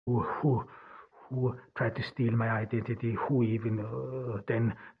who who tried to steal my identity, who even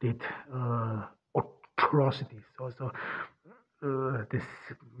then did atrocities. Also, this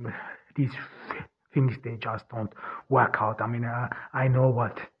these things they just don't work out. I mean, I know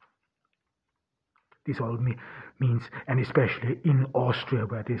what this all means, and especially in Austria,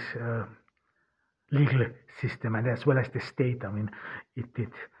 where this legal system and as well as the state, I mean, it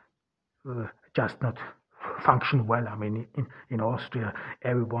did just not function well. I mean, in Austria,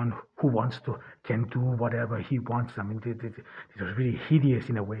 everyone who wants to can do whatever he wants. I mean, it was really hideous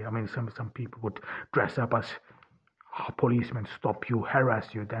in a way. I mean, some people would dress up as policemen, stop you,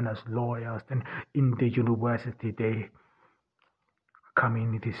 harass you, then as lawyers, then in the university they come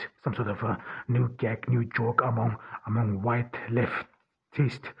in. It is some sort of a new gag, new joke among white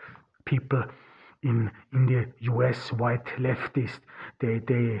leftist people in the US. White leftists they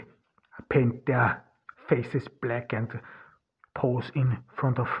paint their faces black and pose in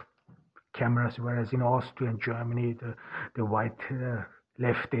front of cameras, whereas in Austria and Germany, the white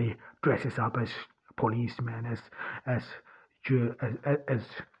left they dresses up as policemen, as as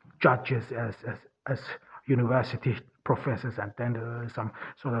judges, as university professors, and then some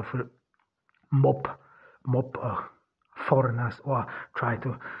sort of mob mob foreigners or try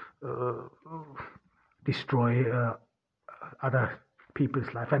to uh, destroy other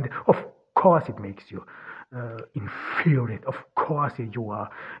people's life. And of course, it makes you infuriate. Of course, you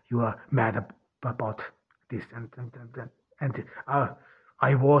are mad about this, and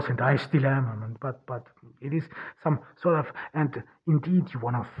I was and I still am. I mean, but it is some sort of, and indeed you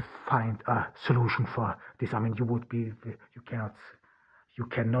want to find a solution for this. I mean, you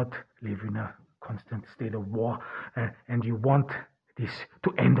cannot live in a constant state of war, and you want this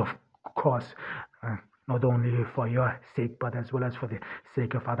to end, of course, uh, not only for your sake, but as well as for the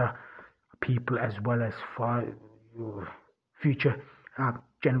sake of other people, as well as for your future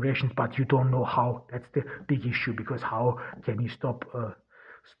generations. But you don't know how. That's the big issue, because how can you stop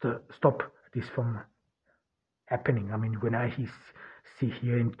this from happening? I mean, when I see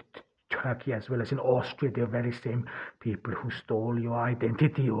here in Turkey as well as in Austria, the very same people who stole your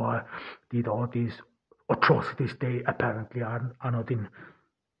identity or did all these atrocities, they apparently are not in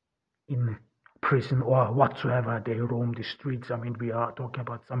prison or whatsoever. They roam the streets. I mean, we are talking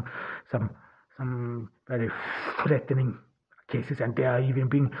about some some very threatening cases, and they are even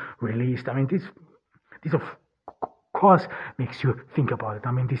being released. I mean, this of course makes you think about it.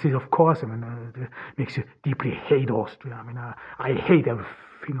 I mean, this is of course, I mean, makes you deeply hate Austria. I mean, I hate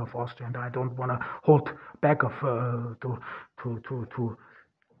everything of Austria, and I don't want to hold back of to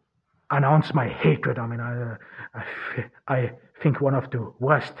announce my hatred. I mean, I think one of the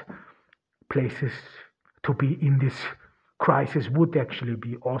worst places to be in this crisis would actually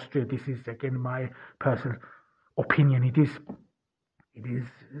be Austria. This is again my personal opinion. It is.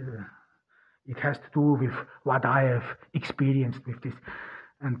 It has to do with what I have experienced with this,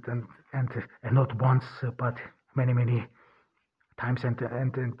 and not once, but many times, and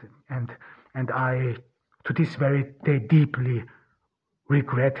I to this very day deeply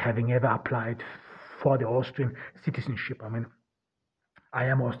regret having ever applied for the Austrian citizenship. I mean, I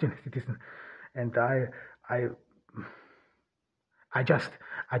am Austrian citizen, and I I just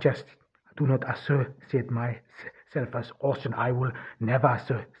I just do not associate myself as Austrian. I will never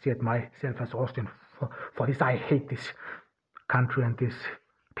associate myself as Austrian. For this, I hate this country and these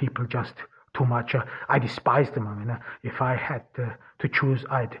people just too much. I despise them. I mean, if I had to choose,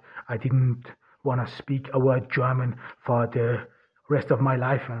 I didn't want to speak a word German for the rest of my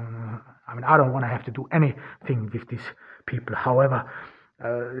life. I mean, I don't want to have to do anything with these people. However,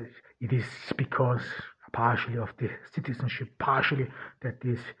 uh, it is because partially of the citizenship, partially that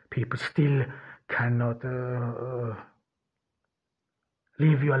these people still cannot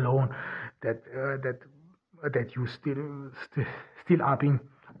leave you alone, that you still are being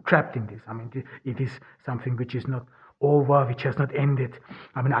trapped in this. I mean, it is something which is not over, which has not ended.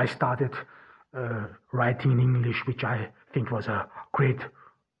 I mean, I started writing in English, which I think was a great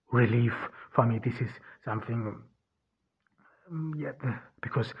relief for me. This is something, yeah,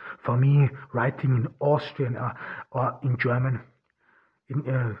 because for me, writing in Austrian or in German,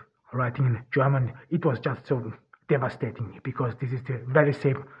 in writing in German, it was just so devastating, because this is the very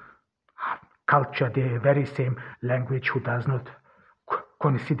same culture, the very same language, who does not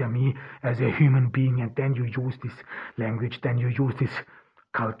consider me as a human being, and then you use this language, then you use this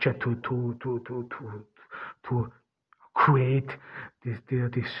culture to create this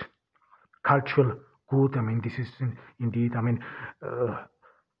cultural good. I mean, this is indeed. I mean, uh,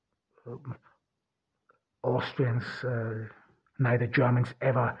 Austrians, neither Germans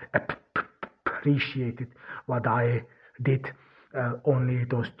ever appreciated what I did. only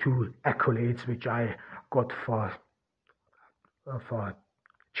those two accolades which I got for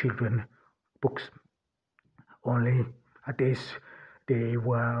children books. Only this they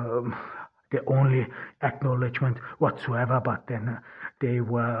were the only acknowledgement whatsoever, but then they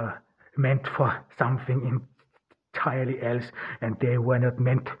were meant for something entirely else, and they were not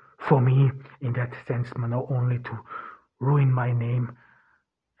meant for me in that sense, not only to ruin my name.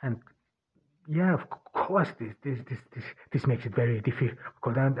 And yeah, of course, this makes it very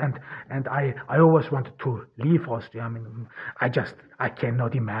difficult, and I always wanted to leave Austria. I mean, I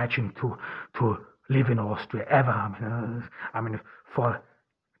cannot imagine to live in Austria ever. I mean, for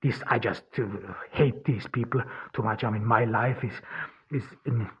this, I just hate these people too much. I mean, my life is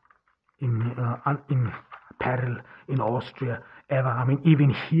in peril in Austria ever. I mean, even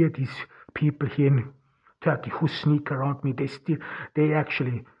here, these people here in Turkey who sneak around me, they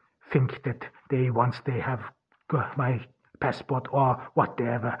actually think that once they have got my passport or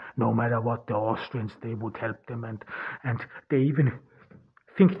whatever, no matter what, the Austrians, they would help them, and they even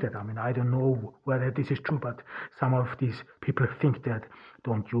think that. I mean, I don't know whether this is true, but some of these people think that.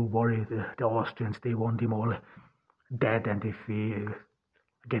 Don't you worry, the Austrians, they want him all dead, and if we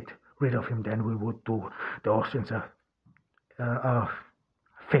get rid of him, then we would do the Austrians a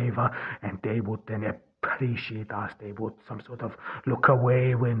favor, and they would then appreciate us. They would some sort of look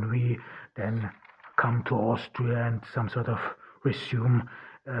away when we then come to Austria and some sort of resume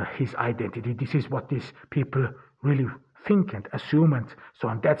his identity. This is what these people really think and assume, and so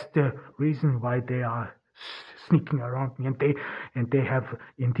on. That's the reason why they are sneaking around me, and they have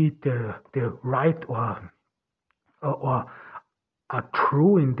indeed the right or are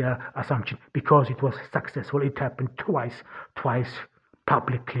true in their assumption because it was successful. It happened twice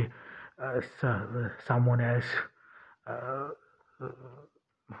publicly. Someone else uh,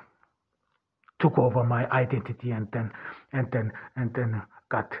 took over my identity and then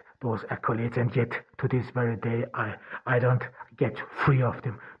got those accolades, and yet to this very day I don't get free of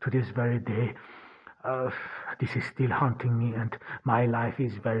them. To this very day, this is still haunting me, and my life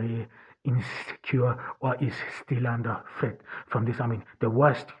is very insecure or is still under threat from this. I mean, the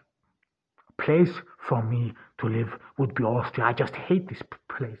worst place for me to live would be Austria. I just hate this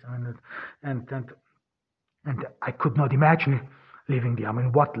place, and I could not imagine living there. I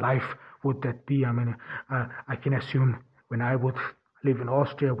mean, what life would that be? I mean, I can assume when I would live in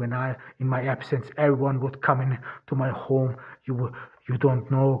Austria, in my absence, everyone would come in to my home. You don't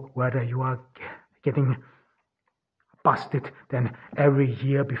know whether you are getting busted. Then every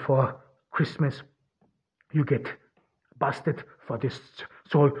year before Christmas, you get busted for this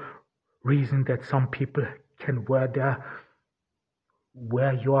sole reason that some people can wear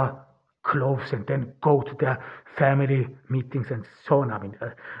your clothes and then go to their family meetings and so on.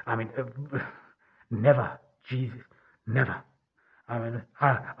 Never, Jesus, never. I mean,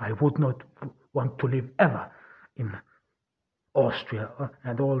 I would not want to live ever in Austria,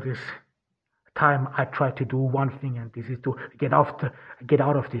 and all this time I try to do one thing, and this is to get out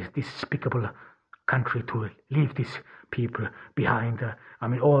of this despicable country, to leave these people behind. I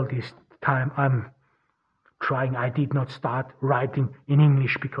mean, all this time I'm trying. I did not start writing in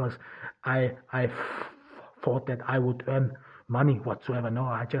English because I thought that I would earn money whatsoever. No,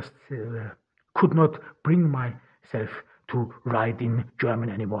 I just could not bring myself to write in German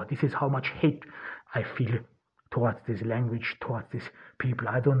anymore. This is how much hate I feel towards this language, towards these people.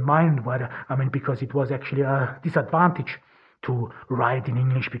 I don't mind whether, I mean, because it was actually a disadvantage to write in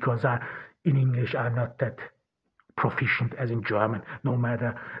English, because in English I'm not that proficient as in German, no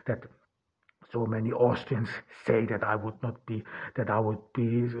matter that so many Austrians say that I would be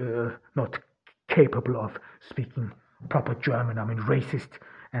not capable of speaking proper German. I mean, racist,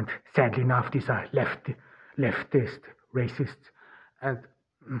 and sadly enough, these are leftist racists. And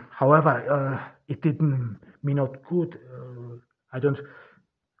however, it didn't me not good. I don't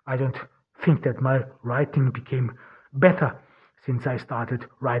think that my writing became better since I started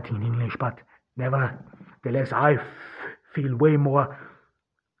writing in English, but nevertheless, I feel way more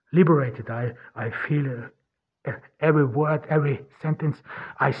liberated. I feel every word, every sentence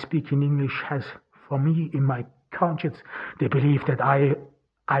I speak in English has, for me, in my conscience, the belief that I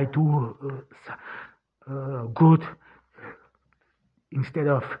do good, instead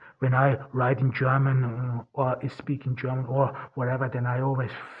of when I write in German or speak in German or whatever. Then I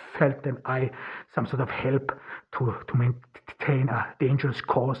always felt that I some sort of help to maintain a dangerous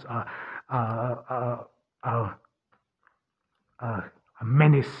cause, a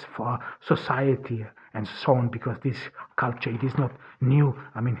menace for society and so on, because this culture, it is not new.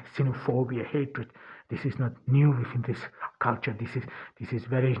 I mean, xenophobia, hatred, this is not new within this culture. This is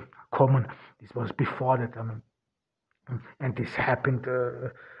very common. This was before that. I mean, And this happened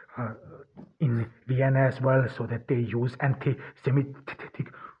in Vienna as well, so that they use anti-Semitic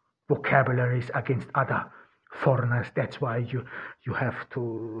vocabularies against other foreigners. That's why you have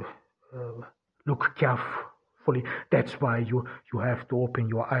to look carefully. That's why you have to open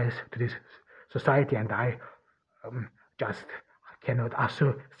your eyes to this society. And I just cannot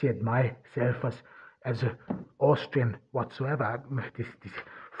associate myself as an Austrian whatsoever. This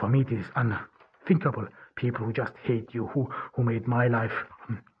for me this is unthinkable. People who just hate you, who made my life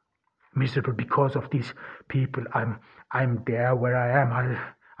miserable because of these people. I'm there where I am.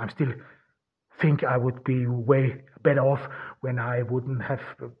 I'm still think I would be way better off when I wouldn't have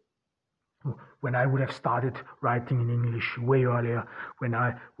when I would have started writing in English way earlier, when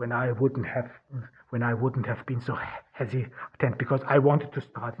I wouldn't have been so hesitant, because I wanted to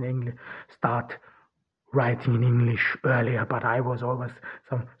start writing in English earlier, but I was always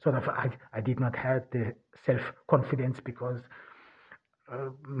some sort of I did not have the self confidence, because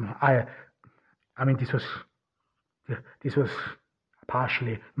I I mean this was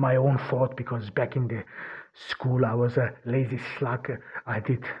partially my own fault, because back in the school I was a lazy slug. I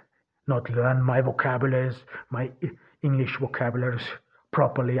did not learn my vocabularies, my English vocabularies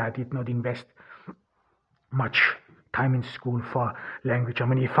properly. I did not invest much time in school for language. I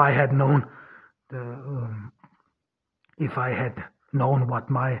mean, the, if I had known what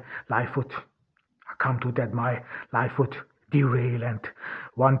my life would come to, that my life would derail, and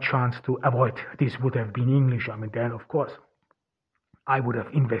one chance to avoid this would have been English. I mean, then of course I would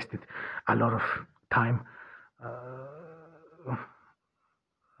have invested a lot of time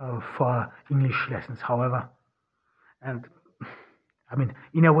for English lessons. However, and I mean,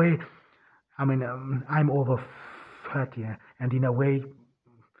 in a way, I'm over 30, and in a way,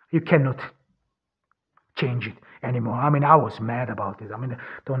 you cannot change it anymore. I mean, I was mad about this. I mean,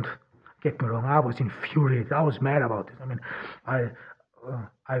 don't get me wrong. I was infuriated. I was mad about this. I mean,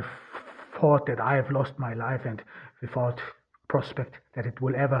 I thought that I have lost my life, and without prospect that it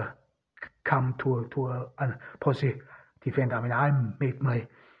will ever come to a positive end. I mean, I made my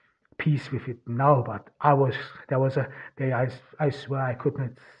peace with it now, but there was a day I swear I could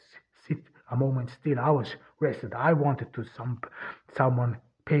not sit a moment still. I was rested. I wanted to someone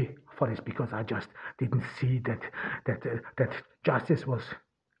pay for this, because I just didn't see that justice was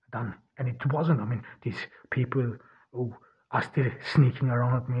done, and it wasn't. I mean, these people who are still sneaking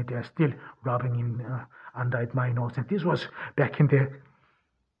around me, they are still rubbing in under my nose, and this was back in the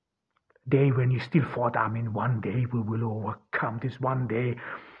day when you still thought, I mean, one day we will overcome this. One day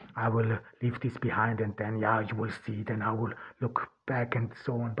I will leave this behind, and then, yeah, you will see, then I will look back and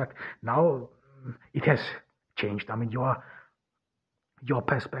so on. But now it has changed. I mean, your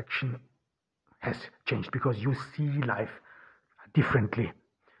perspective has changed, because you see life differently.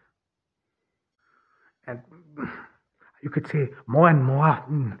 And you could say more and more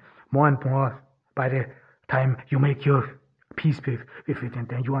by the time you make your peace with it, and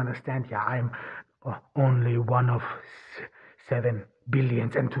then you understand, yeah, I'm only one of 7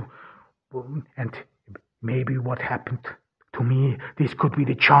 billions, and maybe what happened to me, this could be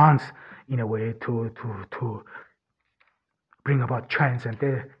the chance in a way to bring about chance. And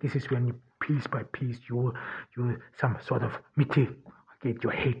this is when you, piece by piece, you some sort of mitigate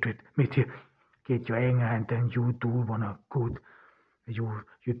your hatred, mitigate your anger, and then you do wanna good, you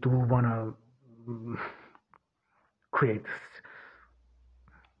do wanna create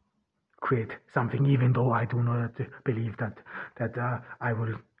something, even though I do not believe that I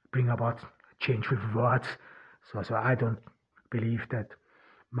will bring about change with words. So I don't believe that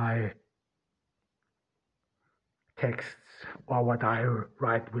my texts or what I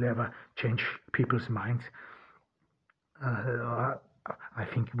write will ever change people's minds. I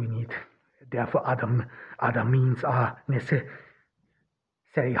think we need, therefore, other means are necessary.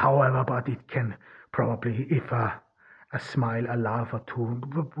 However, but it can probably, if a smile, a laugh or two,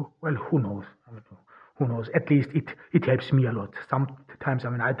 well, who knows? I don't know. Who knows? At least it helps me a lot. Sometimes, I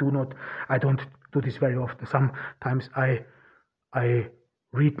mean, I don't do this very often. Sometimes I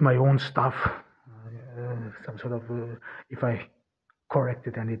read my own stuff, some sort of, if I correct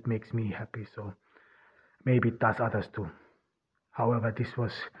it, and it makes me happy. So maybe it does others too. However, this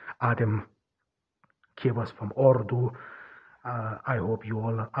was Adam Kivas from Ordu. I hope you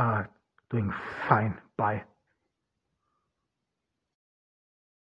all are doing fine. Bye.